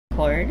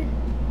record.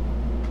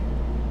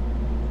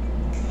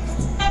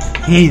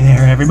 Hey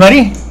there,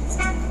 everybody.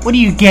 What do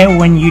you get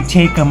when you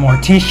take a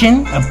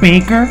mortician, a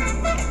baker,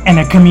 and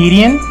a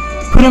comedian,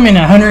 put them in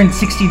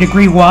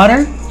 160-degree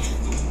water,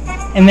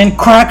 and then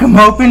crack them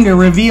open to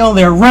reveal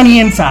their runny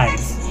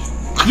insides?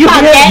 You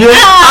get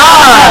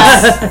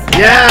us!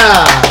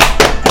 Yeah!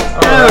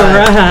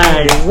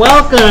 Alright,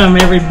 welcome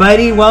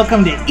everybody.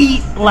 Welcome to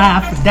Eat,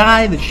 Laugh,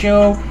 Die, the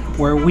show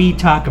where we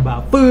talk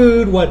about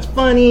food, what's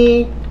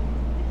funny,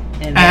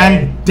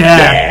 and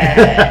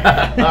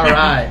death.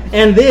 Alright.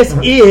 And this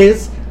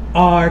is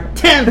our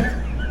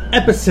 10th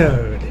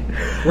episode.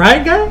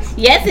 Right, guys?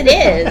 Yes, it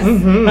is.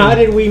 Mm-hmm. How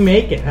did we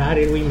make it?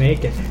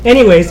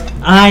 Anyways,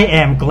 I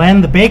am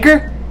Glenn the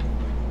Baker.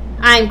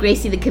 I'm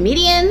Gracie the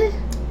comedian.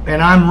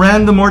 And I'm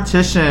Ren the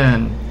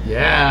mortician.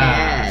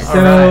 Yeah. Yes.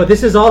 So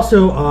this is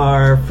also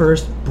our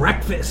first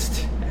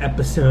breakfast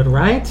episode,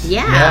 right?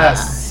 Yeah.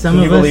 Yes. Some Can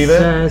of you believe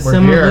it? us, We're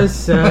some here. of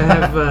us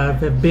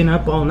have been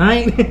up all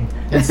night,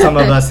 And some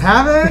of us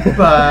haven't,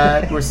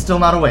 but we're still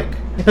not awake.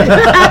 And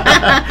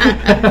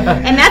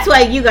that's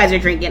why you guys are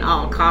drinking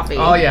all coffee.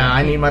 Oh yeah,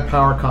 I need my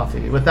power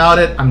coffee. Without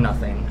it, I'm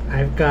nothing.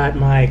 I've got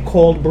my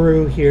cold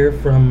brew here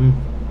from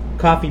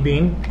Coffee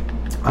Bean.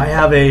 I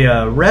have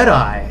a red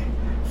eye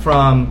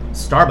from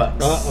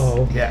Starbucks.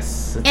 Uh-oh.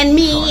 Yes. it's And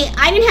me, color.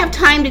 I didn't have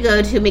time to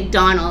go to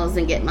McDonald's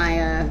and get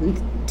my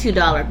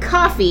 $2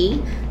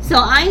 coffee, so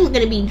I'm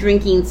going to be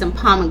drinking some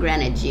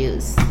pomegranate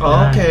juice.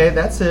 Oh, okay,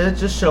 that's it.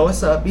 Just show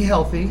us up. Be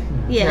healthy.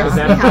 Yes, Is be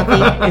that,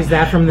 healthy. is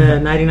that from the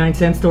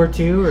 99-cent store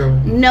too? Or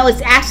No,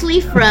 it's actually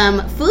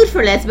from Food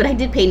for Less, but I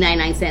did pay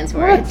 99 cents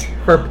for it.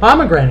 for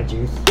pomegranate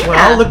juice?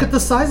 Well, look at the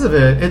size of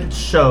it. It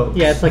shows.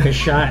 Yeah, it's like a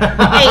shot. Hey,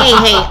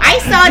 I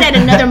saw it at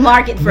another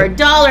market for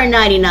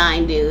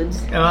 $1.99,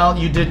 dudes. Well,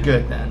 you did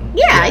good then.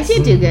 Yeah, I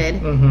did do good.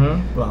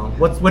 Mm-hmm. Well,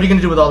 what are you going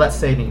to do with all that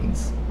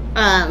savings?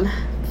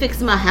 Fix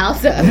my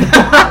house up.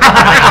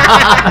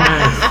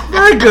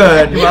 Very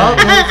good. Well,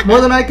 that's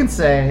more than I can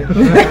say.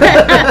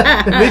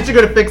 At least you're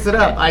going to fix it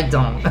up. I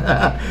don't.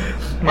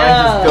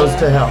 Mine just goes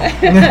to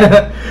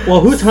hell. Well,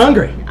 who's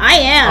hungry? I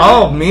am.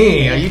 Oh,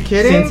 me. Are you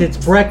kidding? Since it's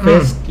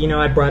breakfast,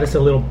 I brought us a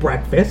little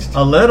breakfast.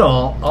 A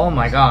little. Oh,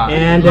 my God.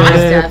 And lot of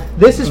stuff.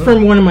 this is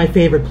from one of my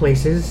favorite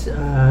places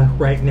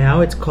right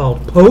now. It's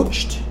called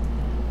Poached.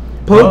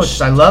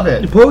 Poached. I love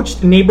it.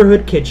 Poached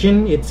Neighborhood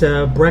Kitchen. It's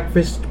a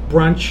breakfast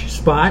brunch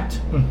spot.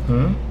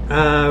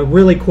 Mm-hmm.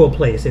 Really cool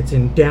place. It's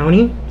in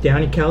Downey,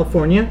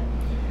 California.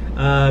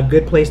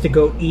 Good place to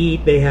go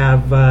eat. They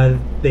have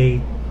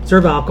they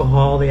serve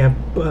alcohol. They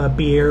have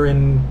beer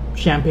and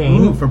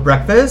champagne Ooh, for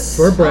breakfast?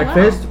 for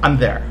breakfast. I'm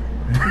there.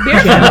 Beer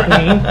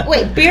Champagne.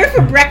 Wait, beer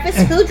for breakfast?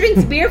 Who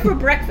drinks beer for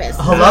breakfast?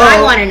 Hello?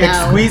 I want to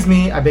know. Squeeze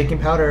me. I'm baking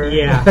powder.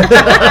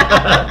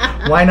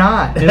 Yeah. Why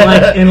not?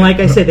 and like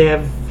I said, they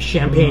have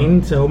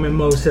champagne, so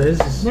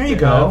mimosas. There you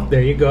go.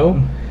 There you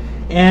go.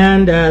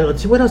 And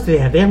let's see, what else do they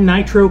have? They have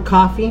nitro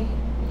coffee.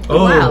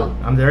 Oh, Wow.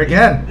 I'm there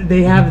again.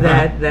 They have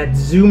that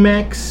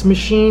Zumex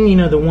machine,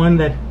 the one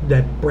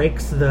that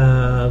breaks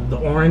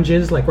the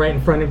oranges like right in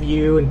front of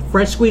you, and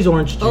fresh squeezed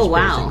orange juice. Oh,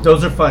 wow.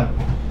 Those are fun.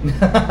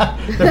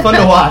 They're fun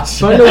to watch.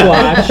 Fun to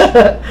watch.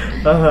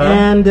 Uh-huh.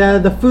 And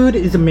the food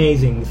is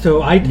amazing.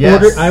 So I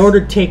Yes.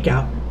 ordered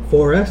takeout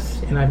for us,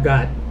 and I've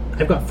got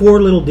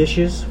 4 little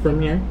dishes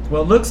from here.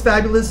 Well, it looks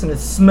fabulous and it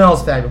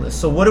smells fabulous.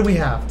 So what do we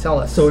have? Tell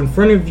us. So in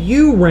front of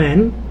you,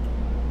 Ren,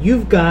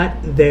 you've got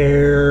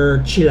their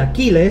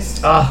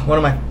chilaquiles. One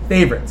of my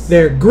favorites.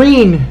 They're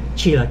green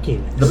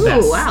chilaquiles. The Ooh,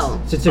 best. wow.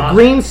 So it's a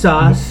green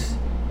sauce.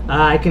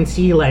 I can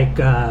see like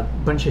a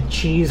bunch of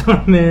cheese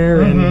on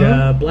there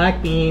and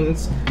black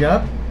beans,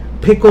 Yep.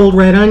 pickled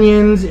red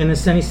onions, and a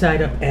sunny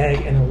side up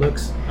egg, and it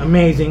looks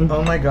amazing.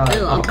 Oh my God.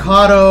 Ew.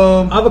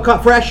 Avocado.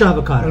 Fresh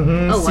avocado.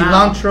 Oh,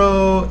 wow.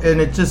 Cilantro, and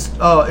it just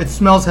it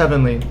smells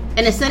heavenly.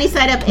 And a sunny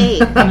side up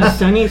egg. And a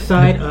sunny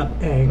side up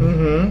egg.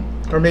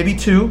 Or maybe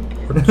 2.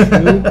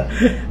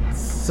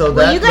 So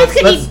Well, you guys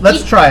could eat-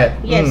 let's try it.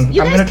 Yes, I'm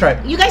you guys, gonna try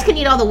it. You guys can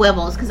eat all the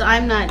huevos because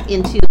I'm not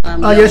into. Oh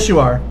yolk. yes, you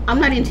are. I'm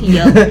not into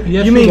yolk.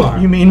 Yes, you mean you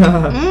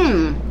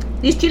are.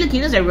 These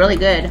chilaquiles are really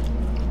good.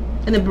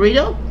 And the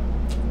burrito.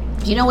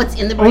 Do you know what's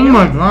in the burrito? Oh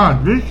my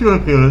God, these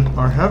chilaquiles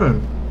are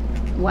heaven.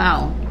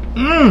 Wow.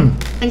 Mmm.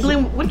 And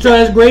Glenn, what's So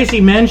as Gracie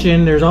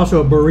mentioned, there's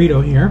also a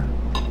burrito here,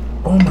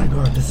 Oh my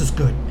God, this is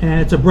good. and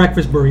it's a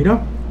breakfast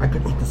burrito. I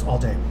could eat this all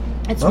day.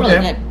 It's really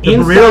good. The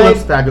burrito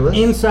looks fabulous.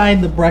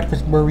 Inside the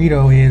breakfast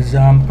burrito is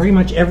pretty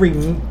much every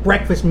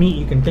breakfast meat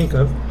you can think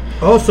of.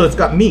 Oh, so it's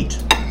got meat.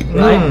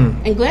 Right.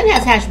 And Glenn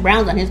has hash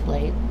browns on his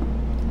plate.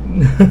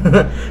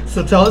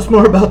 So tell us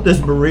more about this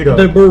burrito.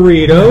 The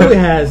burrito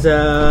has,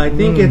 I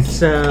think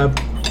it's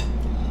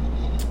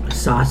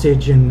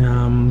sausage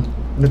and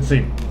Let's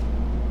see.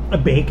 a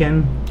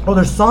bacon. Oh,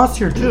 there's sauce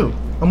here too.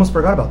 Almost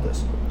forgot about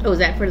this. Oh, is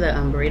that for the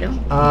burrito?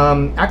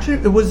 Actually,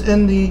 it was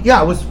in the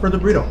it was for the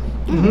burrito.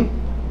 Mm-hmm.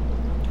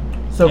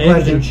 So Eggs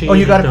glad and you. Oh, you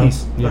cheese got a and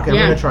piece. stuff. Yeah. Okay, I'm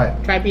gonna try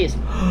it. Try a piece.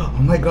 Oh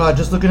my God!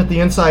 Just looking at the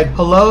inside.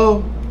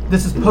 Hello,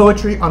 this is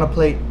poetry on a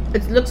plate.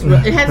 It looks.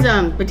 It has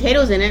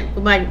potatoes in it.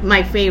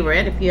 My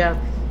favorite.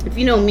 If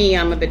you know me,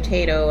 I'm a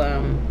potato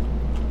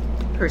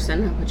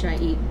person, which I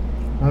eat.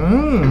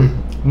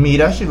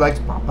 Mita, she likes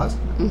papas.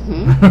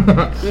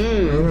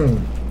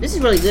 This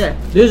is really good.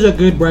 This is a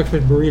good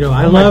breakfast burrito.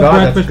 I Oh my love God,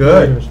 that's breakfast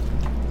good.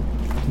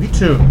 burritos. Me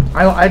too.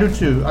 I do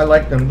too. I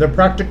like them. They're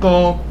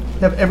practical.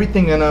 They have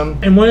everything in them.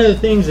 And one of the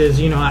things is,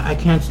 you know, I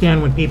can't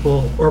stand when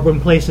people, or when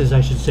places,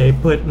 I should say,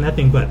 put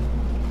nothing but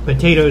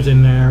potatoes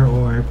in there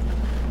or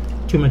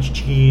too much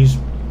cheese.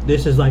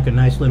 This is like a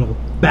nice little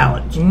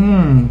balance.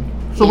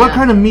 So what Yeah.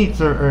 kind of meats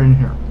are in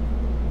here?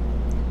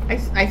 I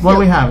see What do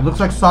we have? Looks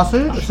like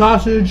sausage.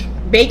 Sausage.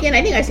 bacon.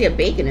 I think I see a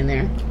bacon in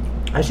there.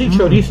 I see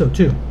chorizo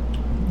too.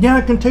 Yeah,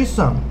 I can taste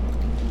some.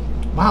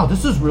 Wow,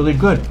 this is really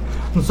good.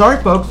 I'm sorry,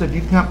 folks, that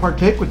you can't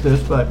partake with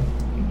this, but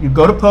you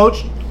go to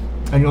Poached,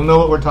 and you'll know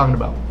what we're talking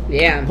about.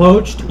 Yeah.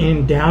 Poached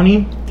in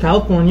Downey,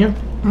 California.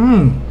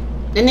 And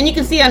then you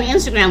can see on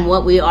Instagram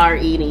what we are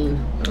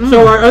eating.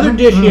 So our other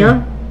dish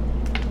here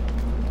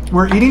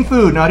We're eating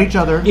food, not each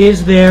other.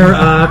 is their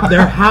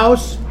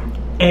house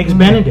eggs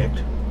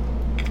Benedict.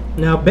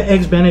 Now,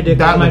 eggs Benedict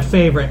That are my looks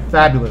favorite.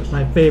 Fabulous.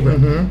 My favorite.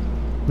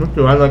 Me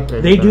too. I like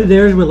this. They do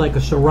theirs with like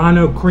a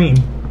Serrano cream.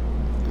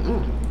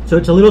 So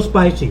it's a little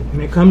spicy.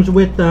 And it comes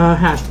with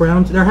hash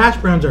browns. Their hash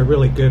browns are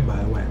really good, by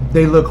the way.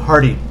 They look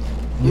hearty.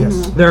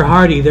 Yes. They're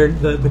hearty.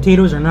 The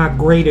potatoes are not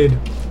grated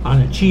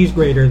on a cheese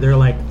grater. They're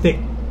like thick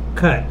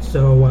cut.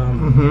 So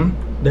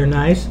they're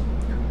nice.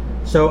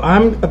 So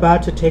I'm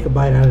about to take a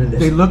bite out of this.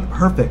 They look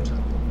perfect.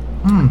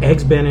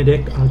 Eggs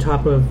Benedict on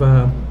top of...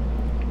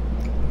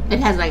 It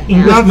has like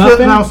English ham.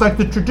 muffin? Now it's like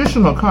the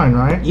traditional kind,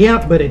 right?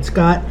 yeah, but it's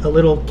got a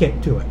little kick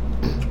to it.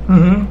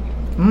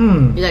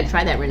 You gotta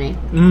try that, Renee.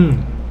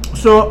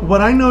 So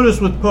what I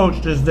noticed with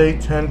Poached is they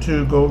tend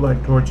to go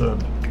like towards a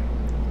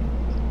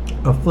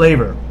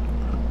flavor,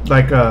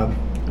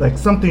 like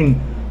something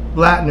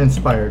Latin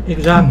inspired.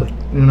 Exactly.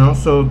 You know,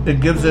 so it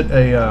gives it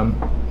a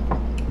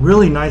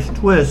really nice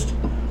twist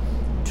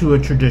to a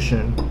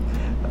tradition,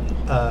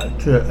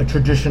 to a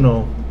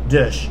traditional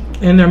dish.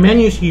 And their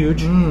menu's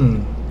huge.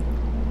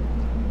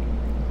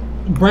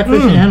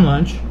 Breakfast and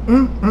lunch.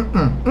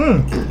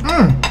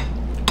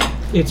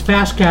 It's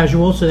fast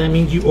casual, so that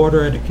means you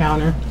order at a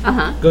counter,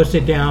 go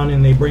sit down,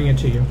 and they bring it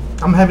to you.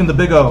 I'm having the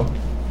big O.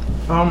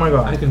 Oh my I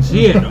god. can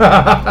see it.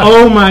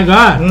 Oh my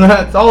god.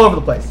 It's all over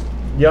the place.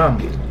 Yum.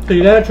 So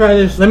you gotta try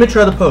this Let me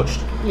try the Poached.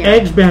 Yeah.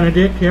 Eggs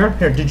Benedict here.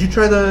 Here, did you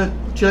try the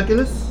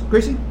chilaquiles,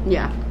 Gracie?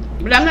 Yeah.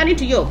 But I'm not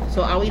into yolk,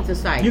 so I'll eat the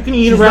side. You can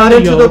eat She's around not the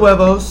into yolk. the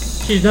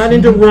huevos. She's not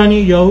into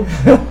runny yolk.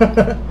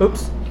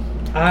 Oops.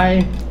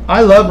 I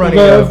I love runny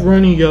love yolk.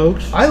 runny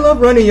yolks. I love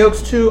runny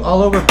yolks too,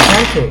 all over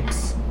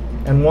pancakes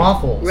and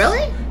waffles.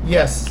 Really?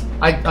 Yes.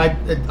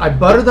 I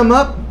butter them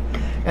up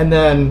and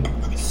then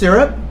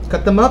syrup,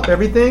 cut them up,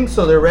 everything,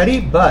 so they're ready.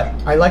 But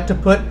I like to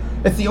put.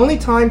 It's the only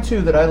time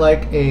too that I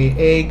like a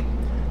egg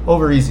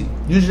over easy.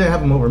 Usually I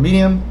have them over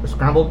medium or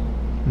scrambled.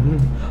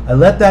 I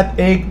let that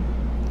egg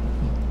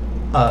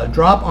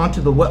drop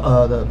onto the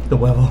huevo,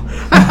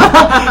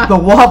 the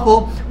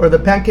waffle or the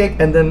pancake,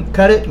 and then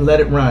cut it and let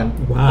it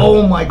run. Wow.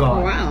 Oh my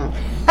god. Wow.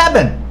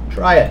 Heaven.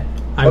 Try it.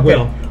 I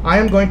will. I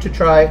am going to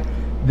try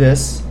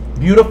this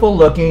beautiful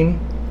looking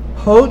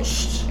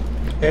poached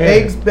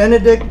eggs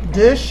Benedict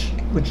dish,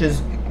 which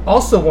is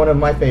also one of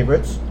my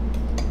favorites.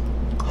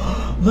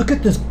 Look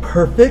at this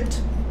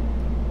perfect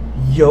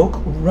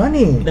yolk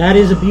running. That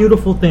is a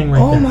beautiful thing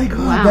right Oh there. my god,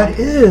 Wow. that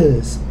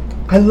is.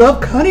 I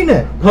love cutting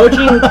it.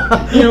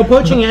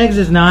 Poaching eggs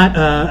is not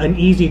an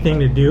easy thing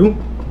to do.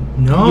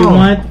 No. You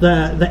want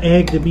the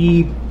egg to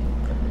be,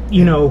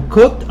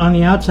 cooked on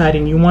the outside,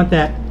 and you want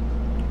that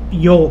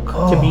yolk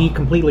to be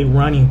completely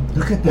runny.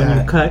 Look at when you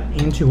that. cut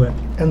into it.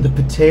 And the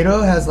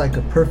potato has like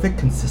a perfect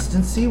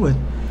consistency with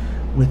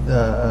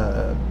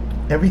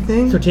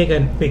everything. So take a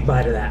big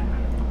bite of that.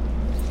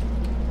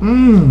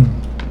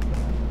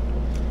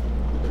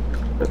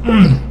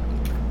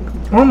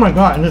 Oh my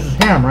god, and this is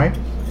ham, right?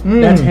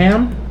 That's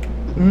ham.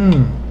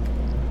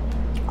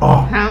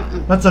 Oh,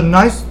 Ham. that's a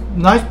nice,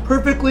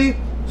 perfectly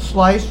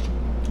sliced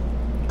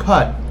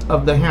cut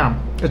of the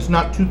ham. It's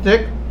not too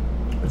thick.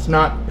 It's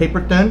not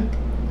paper thin.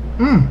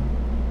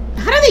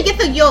 How do they get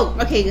the yolk?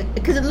 Okay,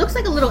 because it looks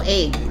like a little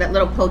egg, that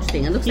little poached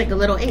thing. It looks like a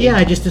little egg. Yeah,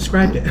 I just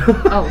described it.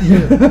 Oh,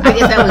 shoot. I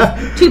guess I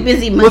was too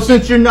busy munching. Well,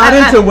 since you're not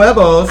into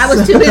huevos, I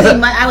was too busy.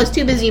 I was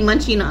too busy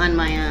munching on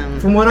my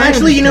From what I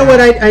Actually, you know what?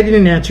 understand- I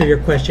didn't answer your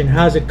question.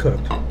 How's it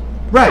cooked?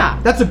 Right, Ah.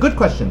 that's a good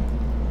question.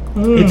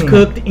 It's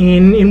cooked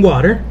in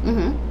water,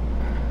 in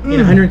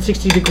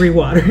 160 degree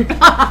water,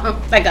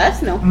 like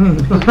us. No.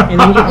 and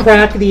then you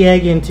crack the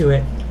egg into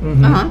it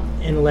Uh-huh.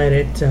 and let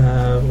it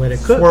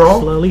cook. Swirl.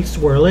 Slowly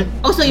swirl it.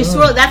 Oh, so you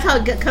swirl it. That's how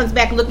it comes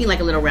back looking like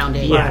a little round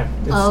egg. Yeah.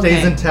 It Oh, stays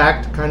okay.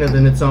 intact, kind of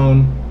in its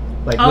own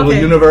little Okay.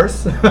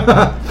 universe.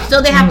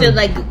 So they have to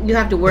you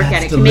have to work That's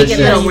at it to make it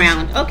a little delicious.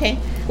 round. Okay.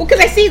 Well,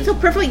 because I see it so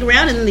perfectly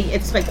round, and then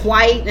it's like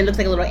white, and it looks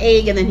like a little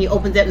egg, and then he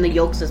opens it, and the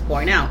yolk's just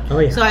pouring out. Oh,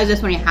 yeah. So I was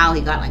just wondering how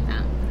he got like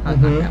that. How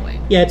he got that way.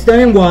 Yeah, it's done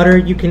in water.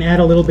 You can add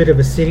a little bit of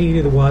acidity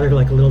to the water,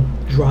 like a little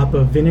drop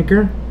of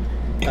vinegar,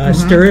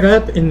 Stir it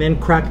up and then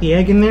crack the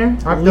egg in there.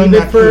 I've Leave done it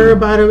that for too.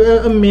 about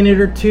a minute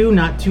or two,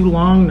 not too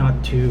long,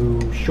 not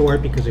too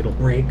short because it'll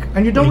break.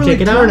 And you don't When really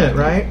take turn out, it,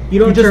 right? You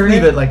don't just turn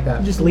leave it like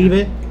that. You just leave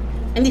it.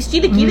 And these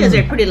chilaquiles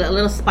are pretty a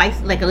little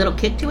spice, like a little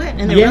kick to it,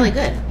 and they're Yeah. really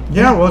good.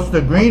 Yeah, well, it's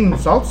the green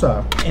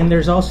salsa. And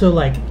there's also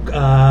like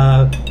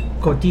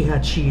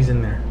cotija cheese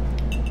in there.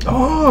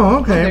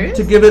 Oh, there okay. is?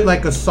 To give it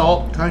like a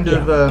salt kind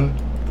of Yeah.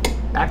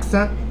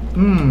 accent.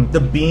 The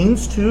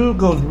beans too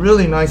goes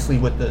really nicely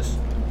with this.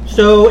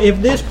 So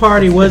if this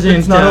party wasn't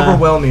It's not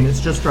overwhelming. It's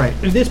just right.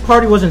 if this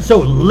party wasn't so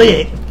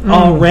lit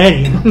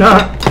already,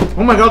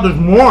 Oh my God, there's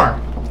more.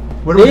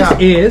 What do we this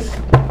have? is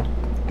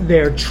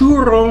their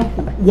churro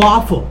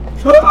waffle.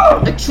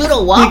 A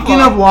churro waffle.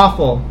 Speaking of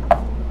waffle,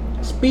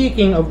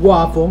 Speaking of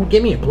waffle,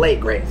 give me a plate,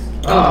 Grace.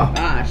 oh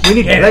gosh. we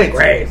need plates.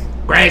 Grace.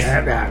 Grace.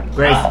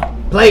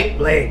 Plate.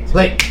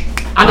 Plate.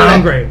 I'm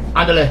hungry.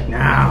 Andale.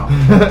 Now.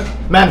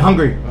 Man,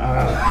 hungry.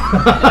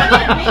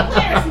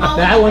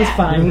 That one's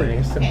fine,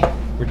 Grace. Okay.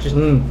 We're just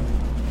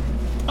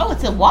Oh,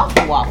 it's a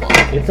waffle.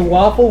 it's a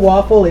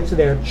waffle. It's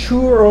their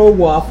churro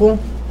waffle.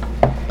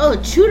 Oh,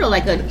 churro,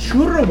 like a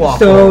Churro waffle.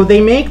 So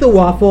they make the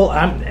waffle.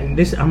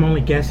 I'm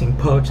only guessing,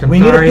 poached. we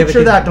need a sorry if picture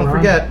it of that. gets Don't wrong.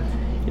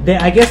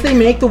 forget. I guess they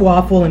make the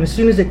waffle, and as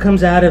soon as it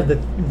comes out of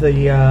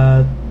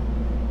the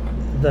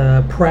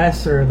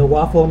press or the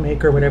waffle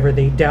maker, whatever,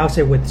 they douse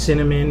it with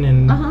cinnamon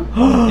and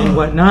and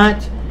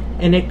whatnot,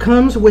 and it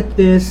comes with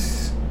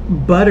this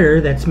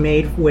butter that's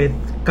made with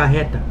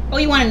cajeta. Oh,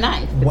 you want a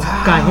knife? Wow.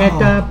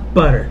 Cajeta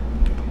butter.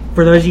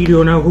 For those of you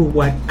who don't know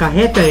what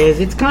cajeta is,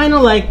 it's kind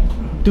of like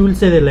dulce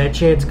de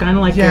leche. It's kind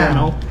of like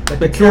caramel. Like but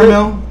the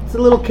caramel. It's a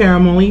little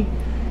caramelly.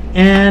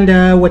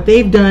 And what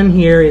they've done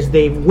here is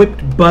they've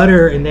whipped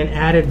butter and then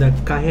added the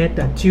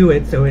cajeta to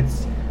it, so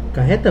it's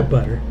cajeta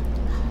butter.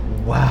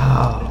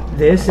 Wow.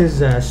 This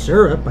is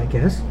syrup, I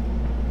guess.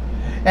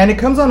 And it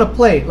comes on a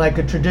plate like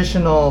a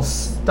traditional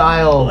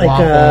style Like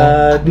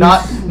waffle,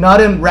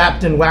 not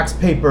wrapped in wax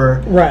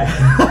paper. Right.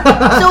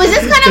 So is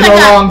this kind In of a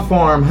like long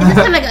form. is this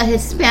kind of like a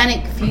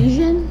Hispanic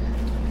fusion?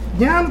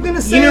 Yeah, I'm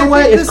gonna say. You know I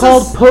what? think It's this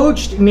called is-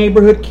 Poached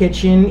Neighborhood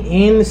Kitchen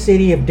in the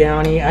city of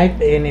Downey.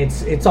 And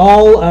it's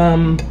all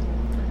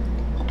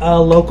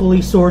locally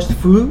sourced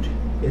food.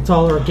 It's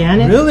all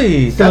organic.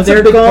 Really? So That's a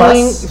they're big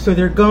going. plus. So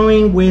they're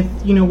going with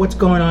what's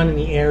going on in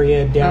the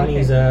area.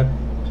 Downey's a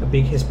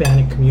big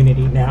Hispanic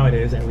community now. It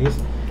is, at least.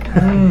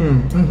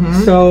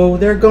 So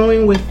they're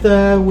going with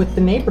the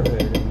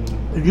neighborhood.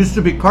 It used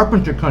to be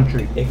carpenter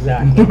country.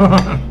 Exactly.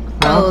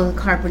 Oh, the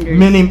carpenters.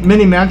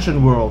 Mini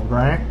mansion world,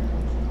 right?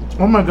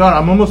 Oh my God,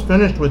 I'm almost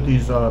finished with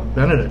these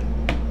Benedict.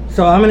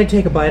 So I'm gonna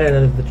take a bite out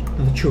of the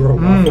churro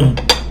waffle.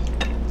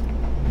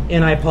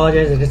 And I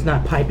apologize that it's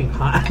not piping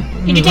hot.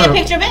 Did you take a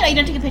picture of it? Or you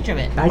didn't take a picture of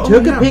it? I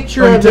took yeah. a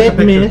picture Oh, you of took a it,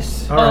 picture.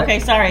 miss. All Oh, right. okay,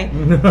 sorry.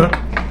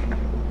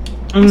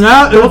 And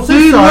now Don't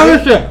say sorry.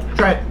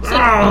 Try it.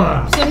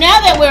 So now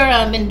that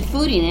we're been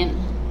fooding it,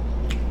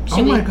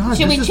 Oh my God,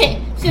 should we this is-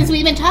 change? Since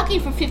we've been talking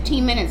for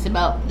 15 minutes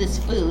about this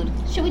food,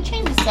 should we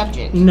change the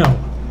subject? No.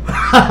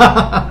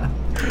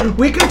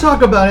 We can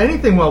talk about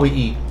anything while we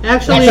eat.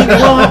 Actually,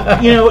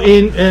 well,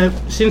 in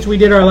since we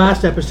did our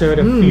last episode,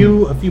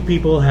 a few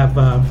people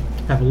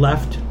have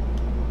left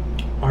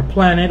our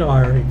planet,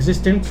 our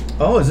existence.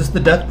 Oh, is this the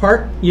death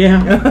part?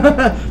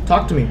 Yeah.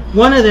 Talk to me.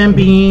 One of them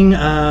being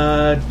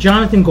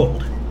Jonathan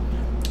Gold,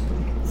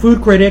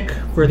 food critic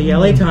for the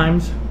LA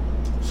Times.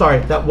 Sorry,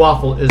 that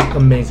waffle is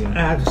amazing.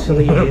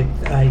 Actually,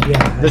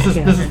 This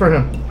is for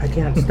him. I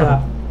can't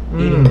stop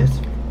eating this.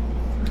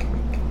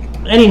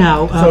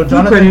 Anyhow, So food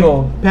Jonathan critic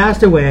Gold.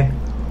 passed away.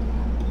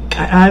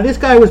 This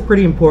guy was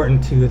pretty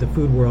important to the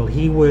food world.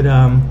 He would,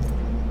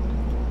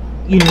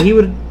 he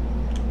would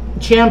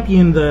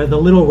champion the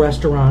little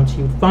restaurants.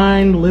 He would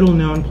find little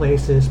known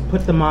places,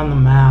 put them on the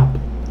map.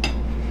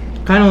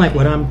 Kind of like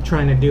what I'm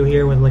trying to do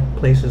here with like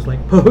places like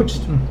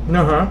Poached.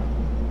 Uh-huh.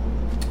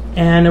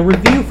 And a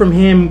review from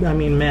him,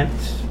 meant,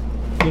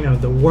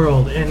 the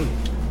world. And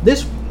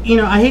this,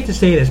 I hate to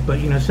say this, but,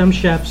 some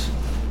chefs,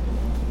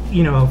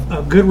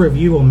 a good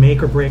review will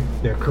make or break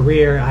their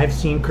career. I've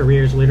seen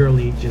careers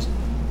literally just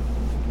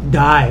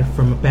die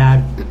from a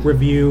bad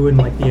review in,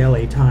 like, the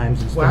LA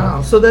Times and stuff.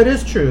 Wow. So that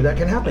is true. That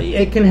can happen.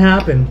 It can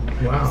happen.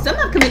 Wow. Some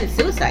have committed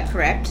suicide,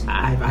 correct?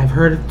 I've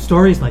heard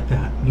stories like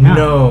that. Yeah.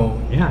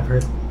 No. Yeah, I've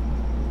heard.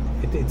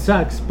 It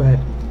sucks, but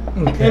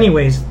Okay.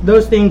 anyways,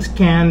 those things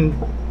can,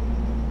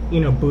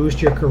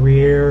 boost your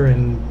career,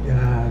 and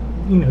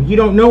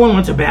no one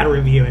wants a bad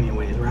review,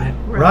 anyways, right?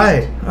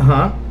 Right.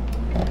 Uh-huh.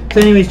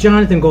 So, anyways,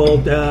 Jonathan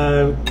Gold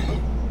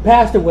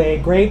passed away.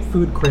 Great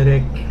food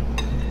critic.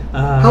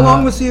 How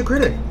long was he a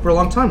critic? For a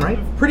long time, right?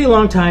 Pretty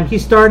long time. He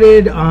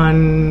started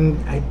on,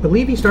 I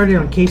believe he started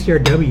on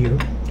KCRW.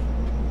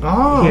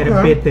 Oh, He had a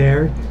okay. bit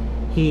there.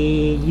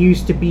 He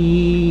used to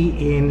be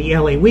in the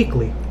LA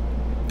Weekly.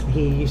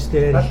 He used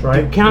to That's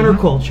right. do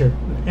Counterculture,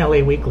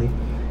 LA Weekly.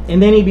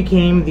 And then he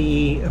became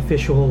the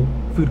official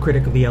food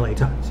critic of the LA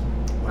Times.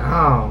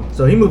 Wow.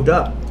 So he moved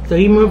up. So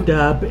he moved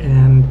up,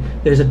 and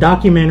there's a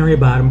documentary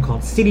about him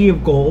called City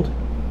of Gold.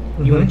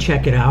 You want to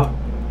check it out.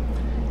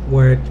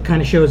 where it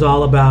kind of shows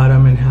all about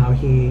him and how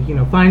he, you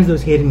know, finds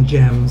those hidden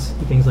gems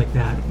and things like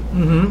that.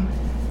 Mm-hmm.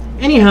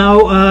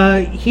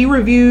 Anyhow, he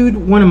reviewed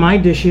one of my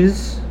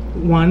dishes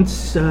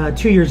once 2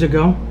 years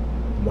ago.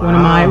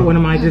 Wow. One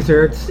of my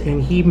desserts,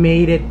 and he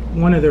made it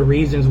one of the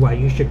reasons why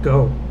you should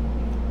go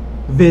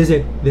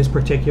visit this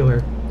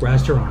particular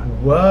restaurant.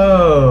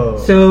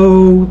 Whoa.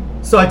 So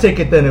I take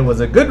it then it was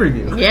a good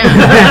review. Yeah.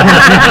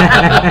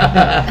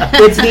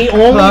 It's the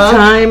only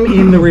time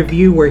in the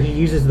review where he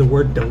uses the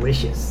word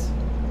delicious.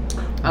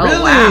 Oh,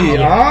 Really?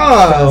 wow.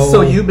 Ah, So-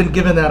 so you've been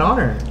given that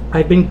honor.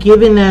 I've been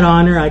given that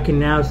honor. I can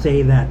now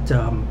say that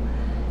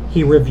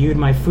he reviewed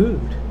my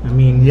food. I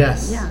mean,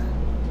 Yes. Yeah.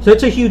 so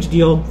it's a huge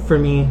deal for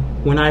me.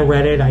 When I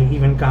read it, I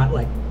even got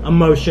like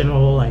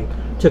emotional. I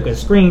took a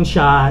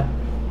screenshot.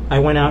 I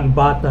went out and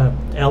bought the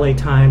LA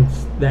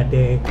Times that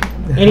day.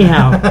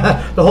 Anyhow,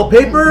 The whole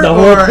paper? the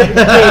whole or-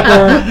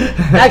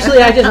 paper.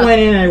 Actually, I just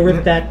went in and I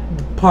ripped that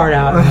part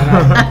out. And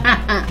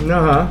then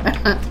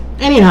Uh-huh.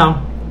 anyhow,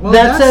 Well,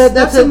 that's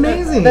that's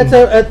amazing. That's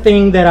a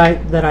thing that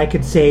I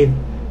could say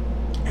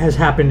has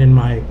happened in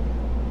my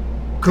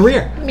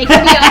career. Makes me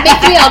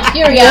all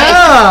teary-eyed.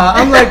 Yeah,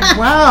 I'm like,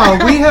 wow,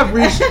 we have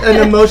reached an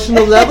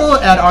emotional level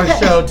at our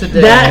show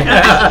today.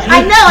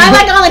 I know. I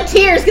like all the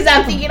tears because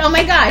I'm thinking, oh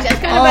my gosh,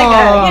 that's kind of like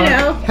a, you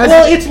know.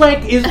 Well, it's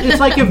like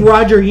if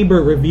Roger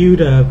Ebert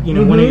reviewed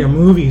one of your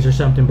movies or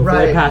something before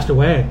he Right. passed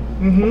away.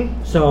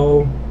 Mm-hmm.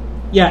 So,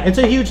 yeah, it's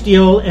a huge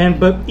deal.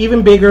 But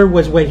even bigger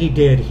was what he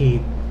did.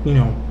 He,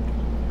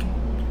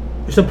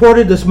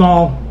 supported the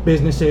small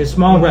businesses,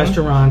 small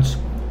restaurants,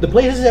 the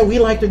places that we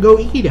like to go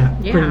eat at,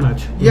 Yeah. pretty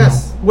much.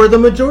 Yes, where the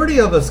majority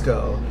of us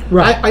go.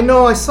 Right. I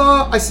know. I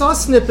saw a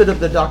snippet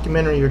of the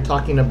documentary you're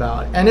talking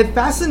about, and it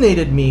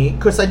fascinated me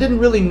because I didn't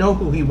really know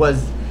who he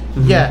was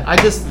yet. I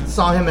just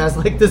saw him as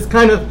like this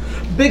kind of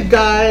big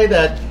guy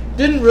that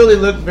didn't really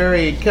look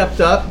very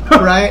kept up,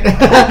 right?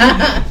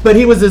 But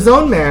he was his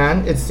own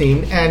man, it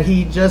seemed, and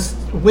he just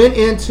went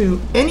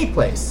into any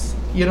place.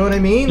 You know what I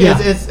mean? Yeah.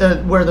 It's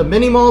where the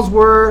mini malls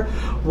were,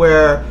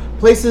 where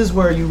places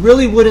where you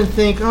really wouldn't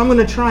think, oh, I'm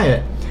going to try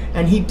it.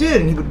 And he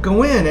did, and he would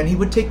go in and he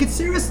would take it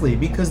seriously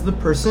because the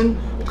person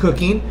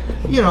cooking,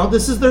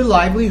 this is their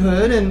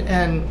livelihood,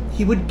 and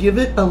he would give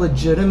it a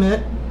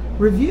legitimate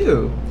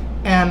review.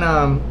 And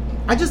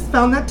I just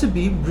found that to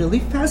be really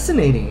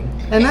fascinating.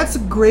 And that's a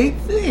great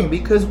thing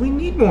because we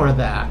need more of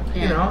that.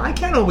 Yeah. I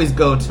can't always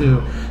go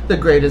to the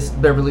greatest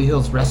Beverly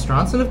Hills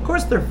restaurants, and of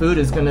course their food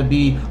is going to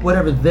be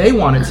whatever they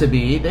want it to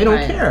be. They don't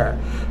Right. care,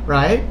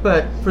 right?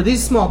 But for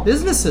these small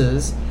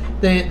businesses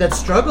that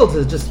struggle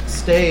to just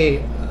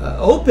stay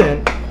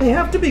open, they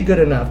have to be good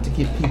enough to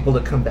keep people to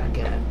come back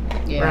in,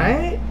 Yeah.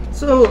 right?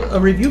 So a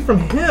review from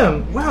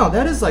him, wow,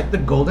 that is like the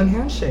golden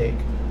handshake.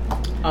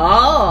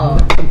 Oh.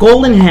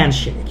 Golden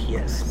handshake,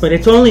 yes, but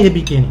it's only the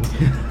beginning.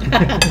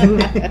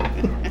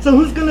 So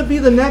who's going to be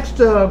the next?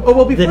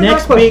 Before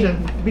next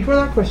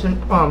that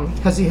question,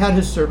 has he had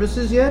his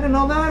services yet and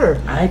all that, or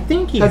I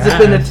think he has it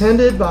been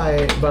attended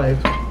by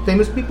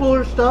famous people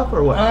or stuff,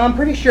 or what? I'm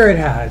pretty sure it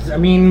has. I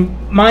mean,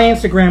 my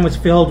Instagram was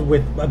filled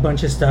with a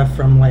bunch of stuff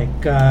from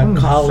like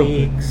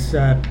colleagues,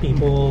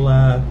 people,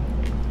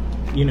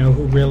 who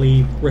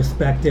really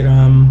respected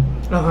him.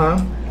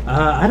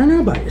 I don't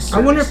know about his I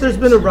wonder if services.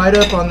 there's been a write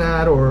up on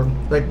that, or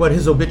like what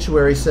his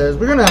obituary says.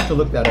 We're gonna have to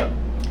look that up.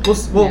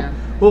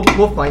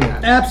 We'll find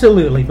that.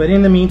 Absolutely, but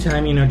in the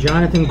meantime,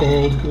 Jonathan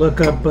Gold,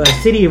 look up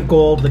City of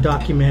Gold, the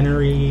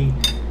documentary.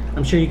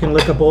 I'm sure you can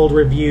look up old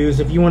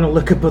reviews. If you want to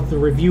look up the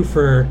review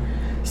for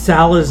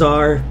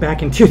Salazar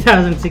back in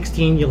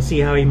 2016, you'll see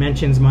how he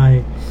mentions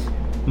my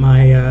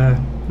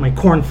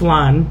corn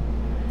flan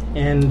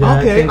and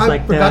Okay, things I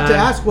like forgot that. to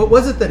ask. What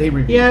was it that he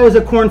reviewed? Yeah, it was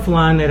a corn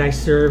flan that I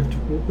served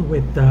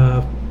with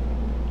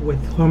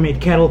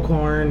homemade kettle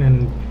corn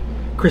and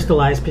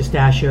crystallized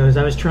pistachios.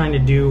 I was trying to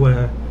do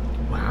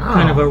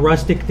kind of a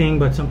rustic thing,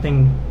 but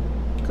something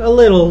a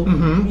little,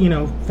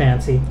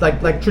 fancy.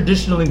 like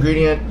traditional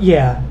ingredient,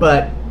 Yeah,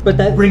 but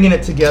that bringing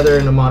it together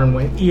in a modern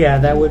way. yeah,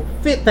 that would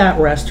fit that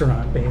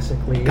restaurant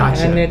basically.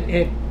 Gotcha.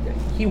 And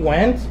he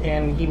went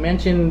and he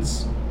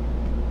mentions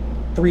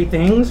 3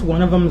 things.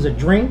 One of them is a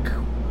drink.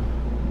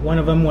 One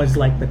of them was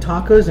like the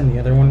tacos, and the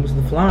other one was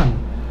the flan.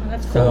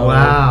 That's cool. So,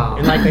 Wow.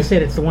 And like I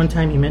said, it's the one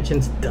time he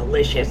mentions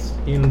delicious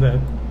in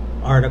the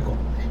article.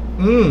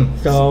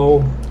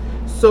 So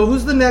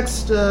who's the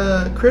next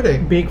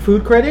critic? Big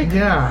food critic?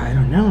 Yeah. I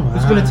don't know.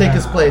 Who's gonna take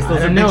his place? Those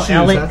I are don't big know.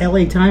 shoes, huh?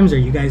 LA Times, are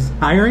you guys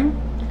hiring?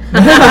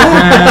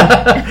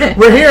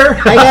 We're here.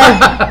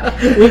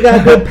 We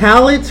got good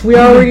palates. We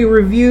already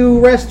review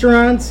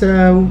restaurants.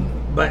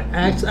 But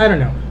actually, I don't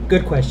know.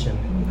 Good question.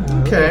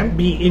 Okay. It'd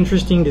be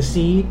interesting to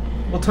see,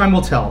 Well, time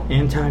will tell.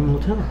 and time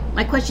will tell.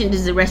 My question: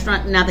 does the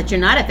restaurant, now that you're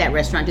not at that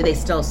restaurant, do they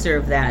still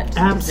serve that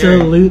dessert?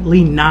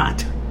 Absolutely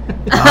not.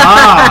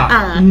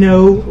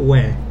 No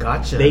way.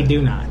 Gotcha. They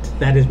do not.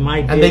 That is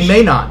my dish. And they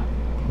may not,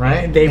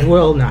 right? They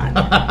will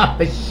not.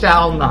 They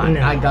shall not.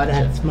 No, I gotcha.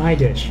 that's my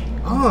dish.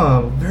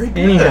 Oh, very good.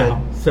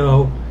 Anyhow,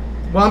 so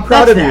Well, I'm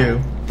proud that's of that.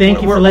 you.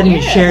 Thank you We're- for letting me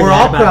yeah. share We're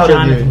that all about proud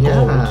Jonathan of you.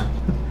 Gold. Yeah.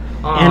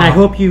 And I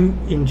hope you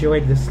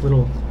enjoyed this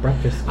little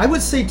breakfast. I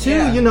would say too,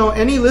 Yeah.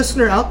 any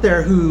listener out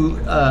there who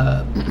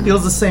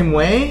feels the same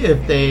way,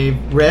 if they've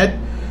read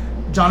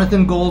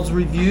Jonathan Gold's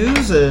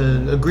reviews,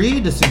 agree,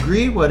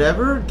 disagree,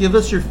 whatever, give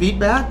us your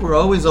feedback. We're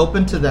always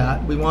open to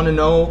that. We want to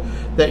know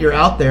that you're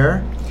out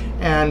there,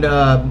 and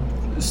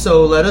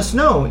so let us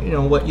know,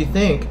 what you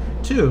think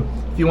too.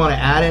 If you want to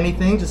add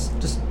anything,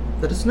 just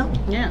let us know.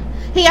 Yeah.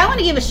 Hey, I want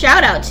to give a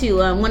shout out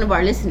to one of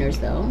our listeners,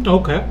 though.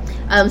 Okay.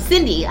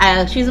 Cindy.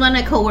 She's one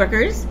of my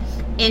coworkers,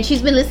 and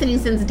she's been listening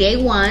since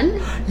day one.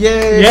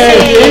 Yay!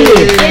 Yay!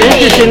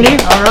 Thank you,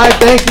 Cindy. All right,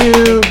 thank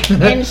you.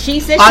 And she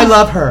said I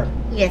love her.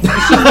 Yes,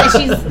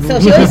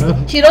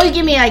 she'd always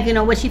give me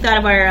what she thought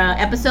of our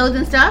episodes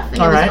and stuff,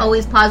 and All it was right.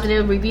 always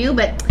positive review.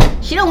 But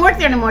she don't work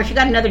there anymore. She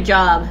got another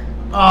job.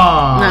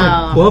 Aw.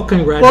 No. Well, Well,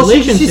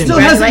 congratulations, she still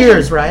Cindy. has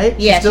Congratulations. ears, right?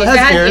 Yeah, she still she has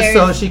still has ears, ears.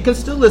 so she can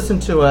still listen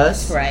to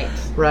us. Right.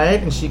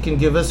 Right, and she can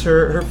give us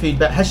her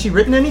feedback. Has she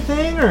written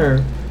anything,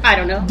 or I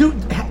don't know. dude?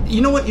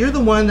 You know what? You're the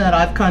one that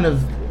I've kind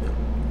of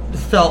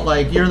felt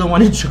like you're the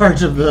one in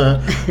charge of the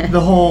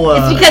whole.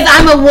 It's because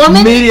I'm a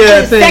woman.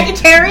 media thing.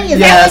 Secretary. Is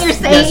that what you're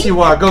saying? Yes,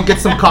 you are. Go get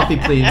some coffee,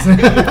 please.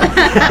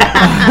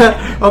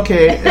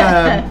 Okay.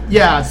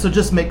 Yeah. So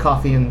just make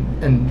coffee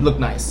and look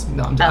nice.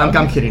 No,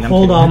 I'm kidding. I'm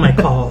Hold kidding. all my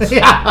calls.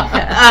 Yeah.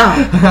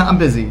 I'm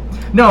busy.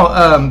 No.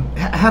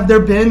 Have there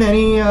been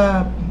any?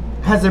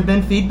 Has there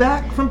been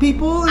feedback from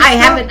people? and I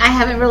stuff?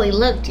 haven't really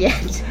looked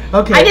yet.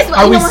 Okay. Are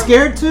Are we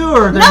scared to,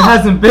 or there No.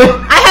 hasn't been?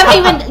 I haven't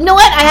even. You know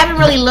what? I haven't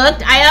really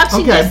looked. I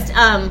actually Okay. just.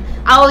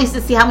 I always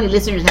just see how many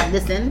listeners have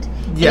listened.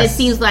 And it Yes.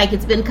 seems like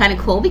it's been kind of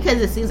cool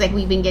because it seems like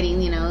we've been getting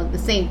the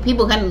same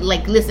people kind of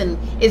like listen.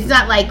 It's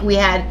not like we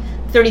had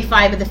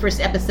 35 at the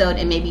first episode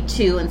and maybe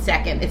 2 in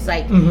second. It's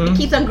like it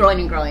keeps on growing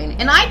and growing.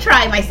 And I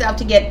try myself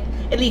to get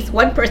at least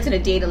one person a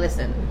day to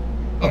listen.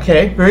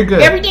 Okay. Very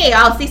good. Every day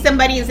I'll see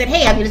somebody and said,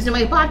 "Hey, have you listened to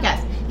my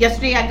podcast?"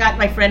 Yesterday I got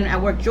my friend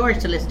at work George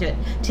to listen to it.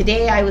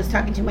 Today I was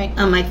talking to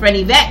my friend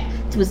Yvette,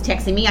 who was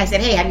texting me. I said,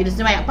 "Hey, have you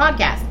listened to my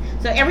podcast?"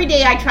 So every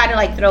day I try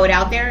to throw it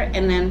out there,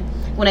 and then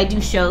when I do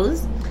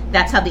shows,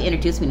 that's how they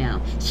introduce me now.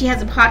 She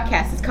has a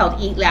podcast. It's called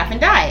Eat, Laugh, and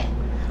Die.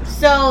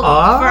 So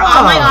for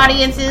all my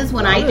audiences,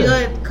 when I do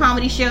a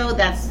comedy show,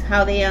 that's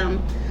how they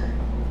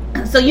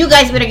So you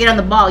guys better get on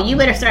the ball. You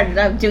better start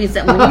doing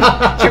something when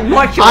you're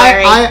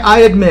mortuary. I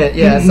admit,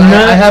 yes,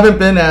 I haven't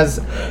been as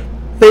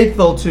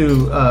faithful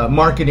to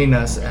marketing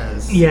us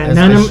as Yeah, as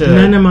none I of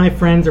should. my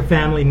friends or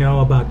family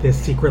know about this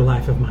secret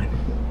life of mine.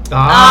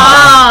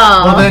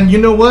 Ah. Oh. Well, then you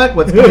know what?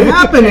 What's going to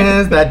happen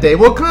is that day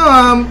will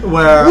come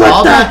where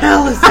all that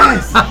hell is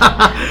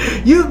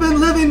this? you've been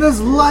living this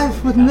life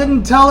but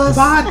didn't tell us.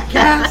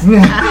 Podcast?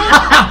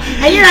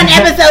 And you're on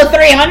episode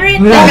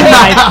 300? Oh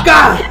my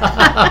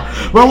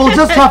God! Well, we'll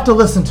just have to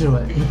listen to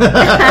it.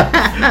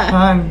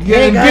 And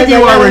give guys, you I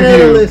our got another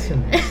review.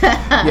 listen.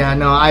 Yeah,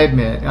 no, I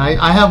admit.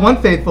 I have one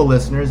faithful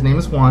listener. His name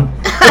is Juan.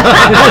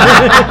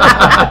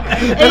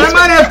 And I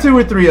might have 2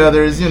 or 3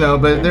 others,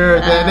 but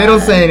they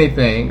don't say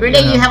anything.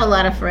 Renee, you have a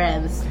lot of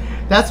friends.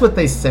 That's what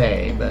they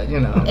say, but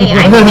Hey,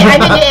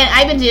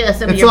 I've been to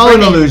some of It's your all an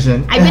birthday-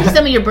 illusion. I've been to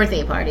some of your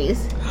birthday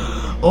parties.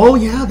 Oh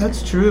yeah,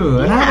 that's true.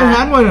 And I Yeah. haven't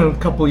had one in a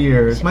couple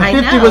years. My I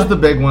 50 know. was the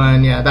big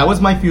one. Yeah, that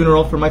was my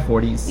funeral for my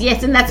 40s.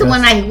 Yes, and that's the Yes.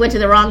 one I went to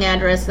the wrong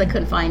address. I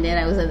couldn't find it.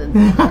 I was at the...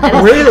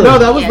 Really? No,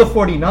 that was Yes. the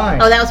 49.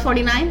 Oh, that was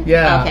 49?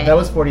 Yeah, Okay. that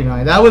was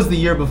 49. That was the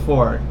year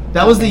before.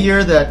 That was the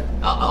year that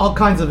all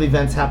kinds of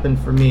events happened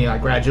for me. I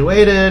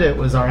graduated. It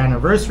was our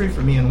anniversary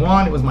for me and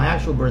Juan. It was my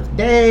actual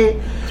birthday.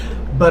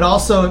 But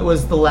also it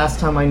was the last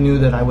time I knew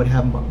that I would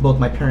have both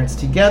my parents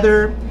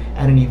together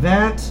at an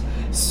event.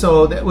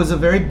 So that was a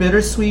very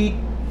bittersweet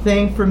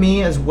thing for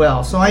me as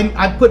well. So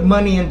I put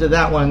money into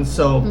that one,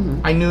 so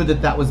I knew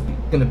that was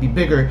going to be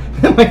bigger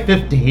than my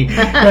 50.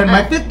 And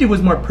my 50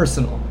 was more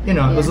personal. It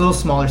was a little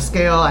smaller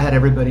scale. I had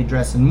everybody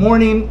dressed in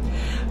mourning.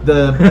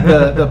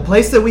 The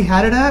place that we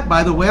had it at,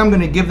 by the way, I'm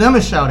going to give them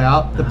a shout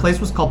out. The place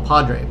was called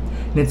Padre,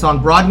 and it's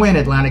on Broadway and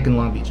Atlantic in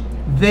Long Beach.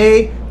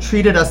 They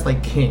treated us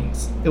like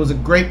kings. It was a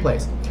great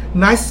place.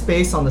 Nice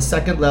space on the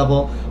 2nd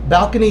level,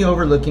 balcony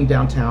overlooking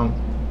downtown.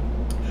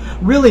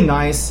 Really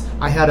nice.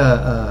 I had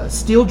a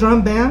steel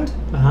drum band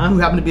who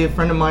happened to be a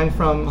friend of mine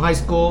from high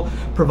school,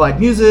 provide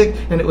music,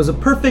 and it was a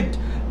perfect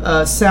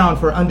sound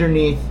for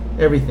underneath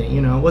everything.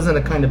 It wasn't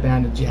a kind of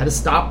band that you had to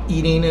stop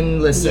eating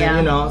and listen.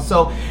 Yeah.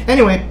 So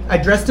anyway, I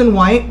dressed in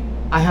white.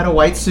 I had a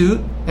white suit,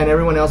 and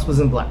everyone else was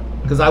in black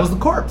because I was the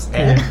corpse.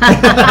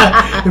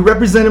 It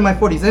represented my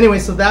 40s. Anyway,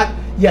 so that,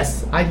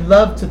 yes, I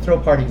love to throw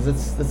parties.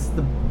 It's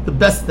the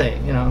best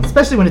thing,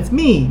 especially when it's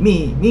me.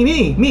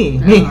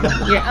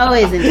 You're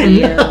always into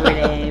you,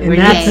 Renee. And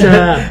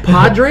that's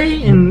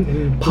Padre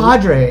in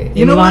Padre.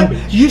 You in know Long what?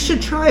 Beach. You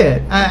should try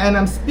it. And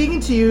I'm speaking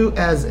to you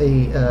as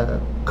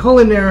a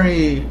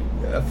culinary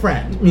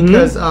friend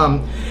because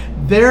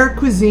their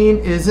cuisine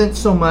isn't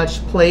so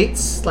much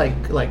plates like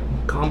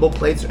combo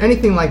plates or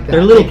anything like that.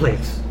 They're little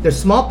plates. They're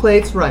small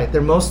plates, right?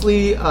 They're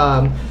mostly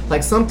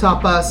like some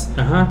tapas,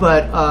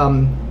 but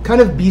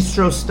kind of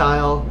bistro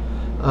style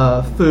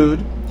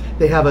food.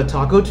 They have a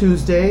Taco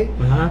Tuesday,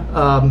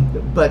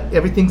 but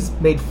everything's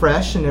made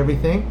fresh and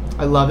everything.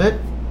 I love it.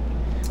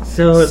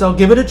 So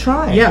give it a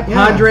try. Yeah,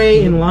 Padre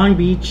in Long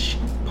Beach.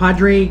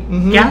 Padre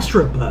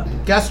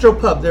Gastropub.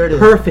 Gastropub, there it is.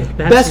 Perfect.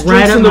 That's best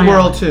right drinks in the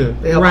world alley. too.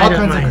 They have all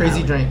kinds of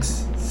crazy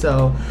drinks.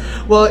 So,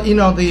 well, you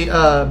know,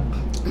 the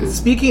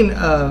speaking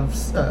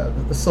of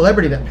the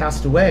celebrity that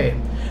passed away,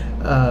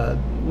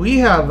 we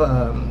have.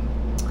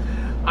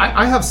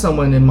 I have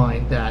someone in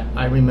mind that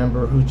I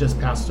remember who just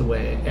passed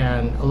away,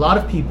 and a lot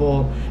of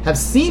people have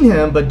seen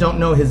him but don't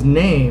know his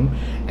name.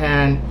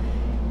 And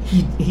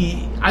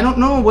he I don't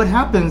know what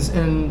happens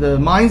in the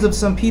minds of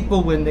some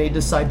people when they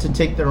decide to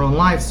take their own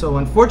life. So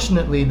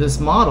unfortunately, this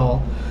model,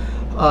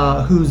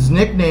 whose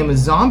nickname is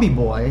Zombie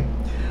Boy,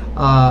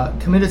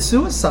 committed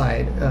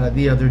suicide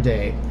the other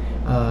day.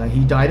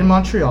 He died in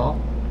Montreal,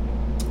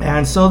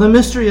 and so the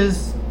mystery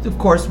is, of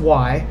course,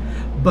 why.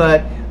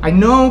 But I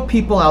know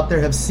people out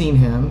there have seen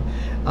him.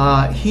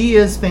 He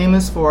is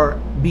famous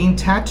for being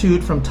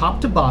tattooed from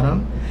top to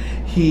bottom.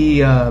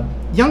 He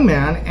young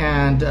man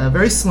and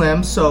very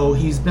slim, so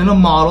he's been a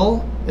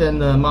model in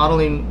the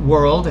modeling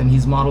world, and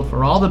he's modeled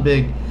for all the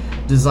big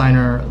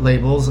designer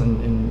labels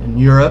in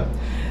Europe.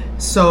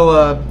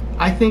 So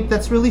I think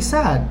that's really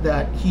sad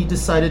that he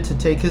decided to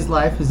take his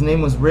life. His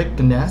name was Rick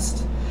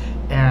Gnest,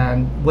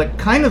 and what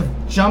kind of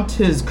jumped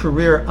his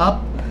career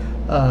up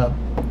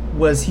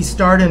was he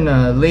starred in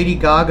Lady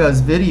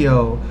Gaga's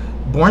video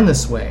Born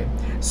This Way.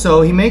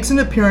 So he makes an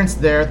appearance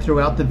there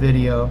throughout the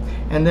video,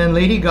 and then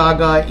Lady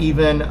Gaga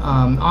even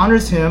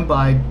honors him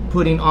by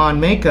putting on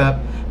makeup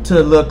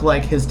to look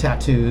like his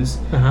tattoos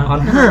on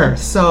her.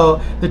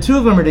 So the two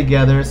of them are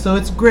together, so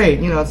it's great.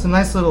 You know, it's a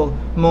nice little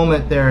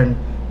moment there in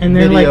and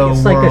then video like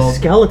it's world. Like a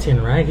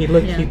skeleton, right? He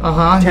looked he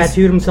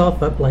tattooed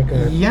himself up like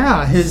a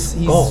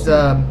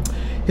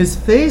his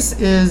face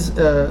is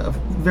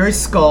very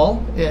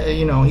skull.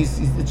 You know,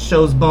 it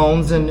shows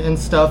bones and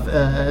stuff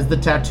as the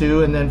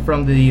tattoo, and then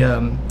from the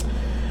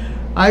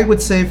I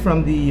would say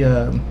from the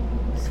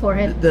his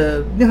forehead,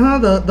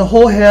 the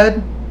whole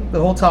head, the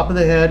whole top of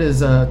the head is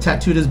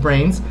tattooed as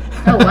brains.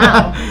 Oh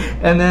wow!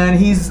 And then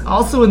he's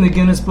also in the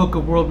Guinness Book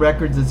of World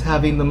Records as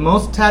having the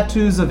most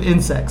tattoos of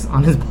insects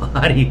on his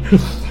body.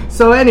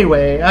 So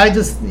anyway, I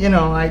just, you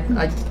know, I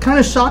kind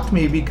of shocked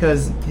me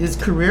because his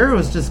career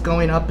was just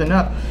going up and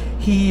up.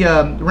 He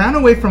ran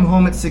away from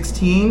home at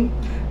 16,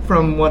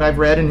 from what I've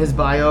read in his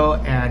bio,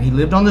 and he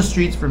lived on the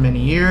streets for many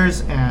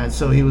years, and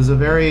so he was a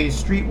very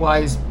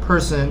streetwise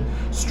person,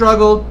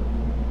 struggled,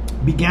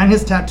 began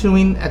his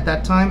tattooing at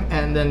that time,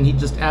 and then he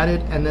just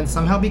added, and then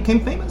somehow became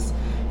famous.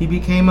 He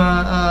became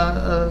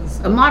a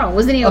model,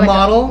 wasn't he? A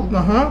model,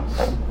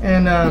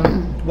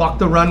 and walked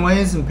the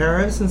runways in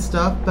Paris and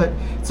stuff, but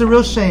it's a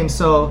real shame.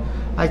 So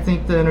I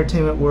think the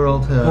entertainment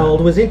world... How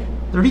old was he?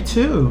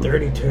 32.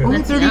 32. Only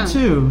That's 32,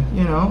 young.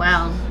 You know.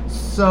 Wow.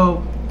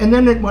 So, and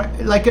then at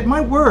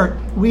my work,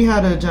 we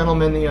had a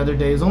gentleman the other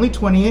day, he was only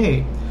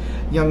 28.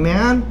 Young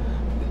man,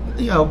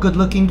 you know,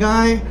 good-looking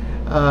guy,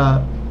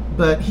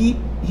 but he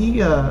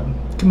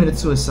committed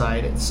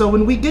suicide. So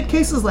when we get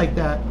cases like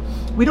that,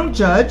 we don't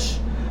judge.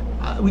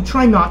 We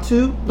try not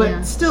to,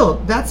 but still,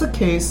 that's a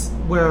case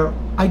where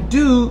I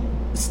do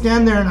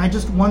stand there and I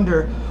just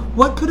wonder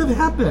what could have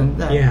happened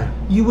that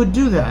you would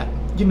do that,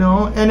 you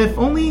know? And if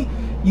only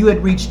you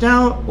had reached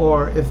out,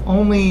 or if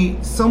only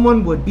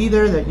someone would be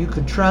there that you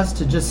could trust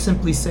to just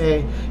simply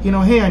say, you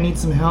know, hey, I need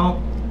some help.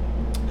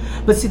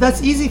 But see,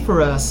 that's easy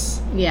for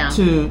us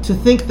to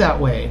think that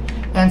way.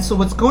 And so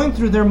what's going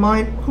through their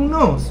mind, who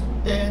knows?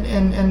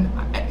 And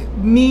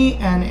me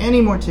and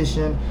any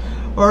mortician,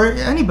 or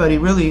anybody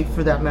really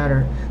for that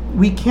matter,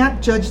 we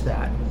can't judge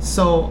that.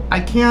 So I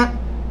can't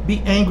be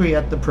angry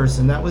at the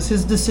person. That was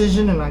his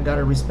decision, and I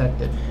gotta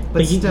respect it.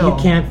 But still,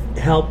 you can't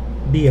help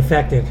be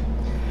affected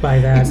by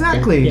that.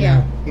 Exactly.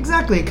 Yeah.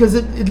 Exactly. Because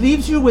it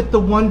leaves you with the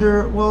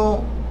wonder,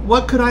 well,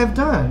 what could I have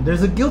done?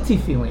 There's a guilty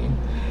feeling.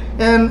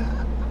 And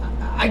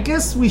I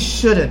guess we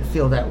shouldn't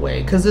feel that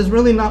way, because there's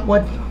really not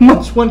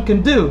much one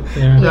can do,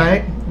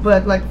 right?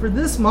 But like for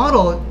this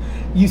model,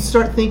 you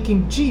start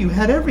thinking, gee, you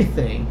had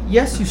everything.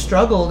 Yes, you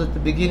struggled at the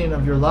beginning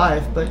of your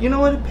life, but you know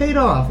what? It paid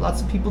off.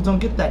 Lots of people don't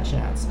get that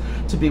chance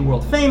to be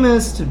world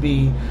famous, to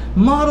be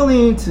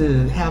modeling,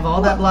 to have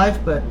all that life.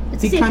 But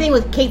it's the same thing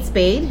with Kate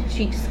Spade.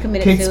 She just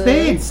committed suicide.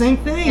 Kate Spade, same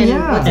thing, and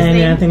yeah. And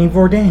Anthony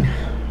Bourdain.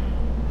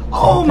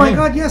 Oh my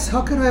God, yes.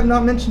 How could I have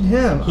not mentioned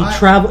him? He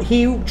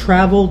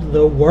traveled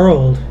the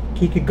world.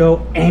 He could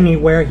go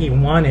anywhere he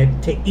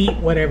wanted to eat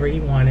whatever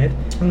he wanted,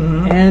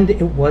 and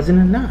it wasn't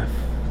enough.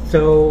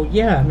 So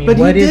yeah, I mean, but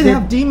what he is did it?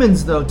 have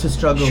demons though to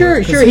struggle Sure,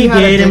 with. Sure, he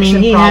did. I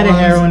mean, he had a problems.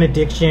 heroin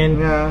addiction.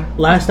 Yeah.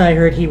 Last I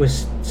heard, he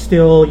was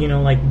still, you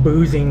know, like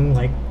boozing,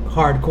 like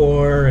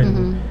hardcore,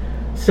 and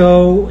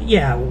so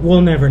yeah,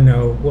 we'll never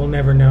know. We'll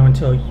never know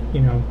until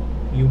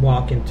you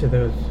walk into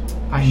those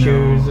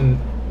shoes and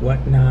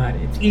whatnot.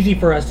 It's easy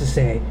for us to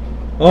say,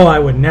 "Oh, I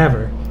would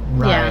never."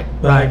 Right. Yeah.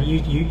 But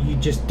you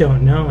just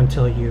don't know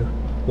until you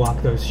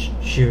walk those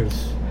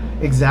shoes.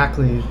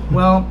 Exactly.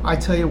 Well, I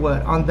tell you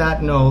what, on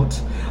that note,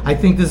 I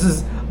think this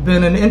is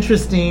been an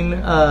interesting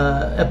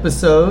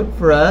episode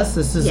for us.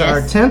 This is our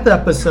Yes. 10th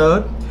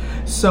episode.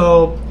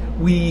 So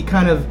we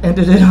kind of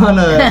ended it on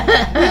a,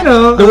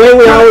 The way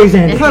we always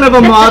end it. kind of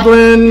a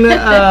maudlin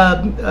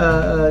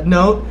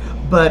note.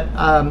 But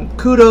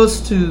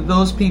kudos to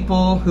those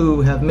people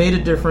who have made a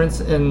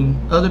difference in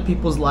other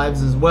people's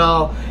lives as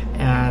well.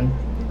 And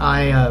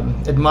I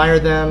admire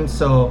them.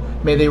 So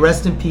may they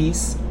rest in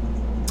peace.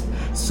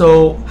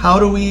 So how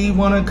do we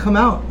want to come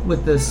out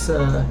with this?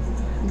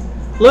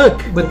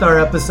 Look, With our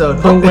episode,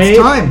 the it's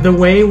time.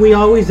 way we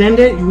always end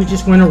it, we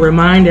just want to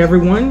remind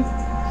everyone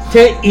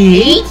to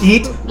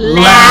eat,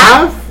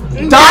 laugh,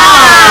 die.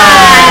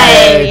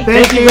 die.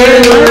 Thank you very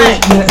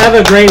much. Have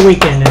a great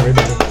weekend,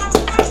 everybody.